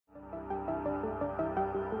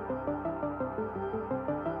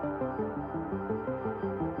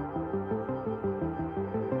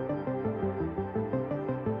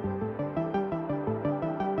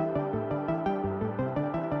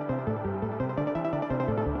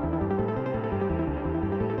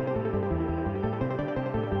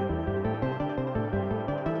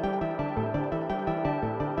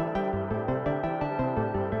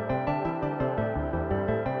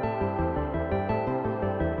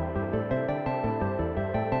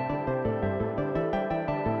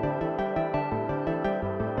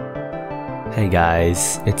Hey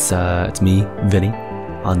guys, it's me, Vinnie,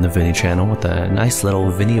 on the Vinnie channel with a nice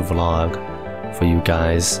little Vinnie vlog for you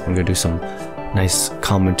guys. I'm gonna do some nice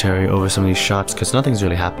commentary over some of these shots because nothing's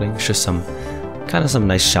really happening. It's just some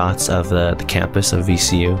nice shots of the campus of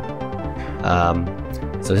VCU.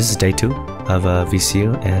 So this is day 2 of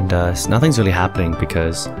VCU, and nothing's really happening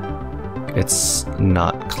because it's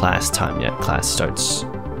not class time yet. Class starts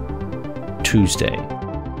Tuesday.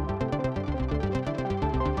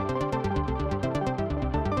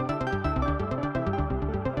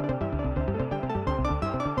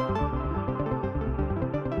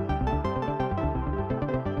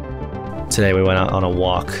 Today we went out on a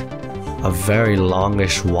walk, a very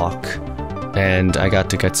longish walk, and I got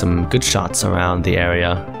to get some good shots around the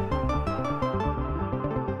area.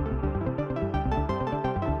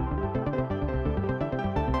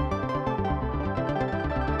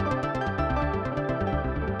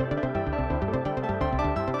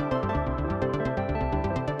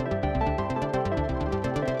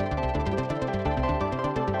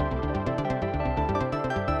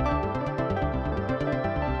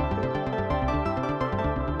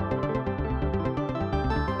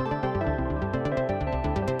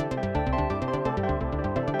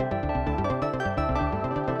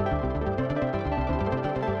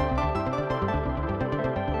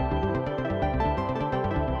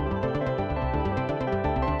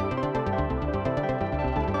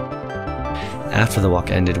 After the walk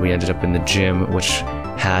ended, we ended up in the gym, which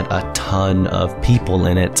had a ton of people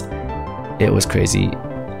in it. It was crazy.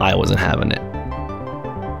 I wasn't having it.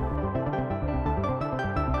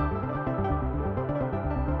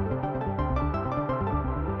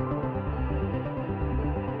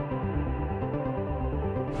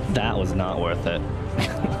 That was not worth it.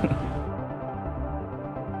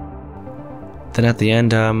 Then at the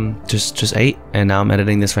end, just ate, and now I'm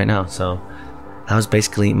editing this right now. So that was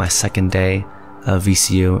basically my second day of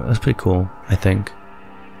VCU. It was pretty cool, I think.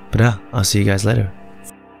 But yeah, I'll see you guys later.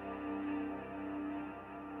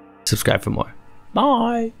 Subscribe for more.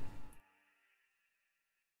 Bye!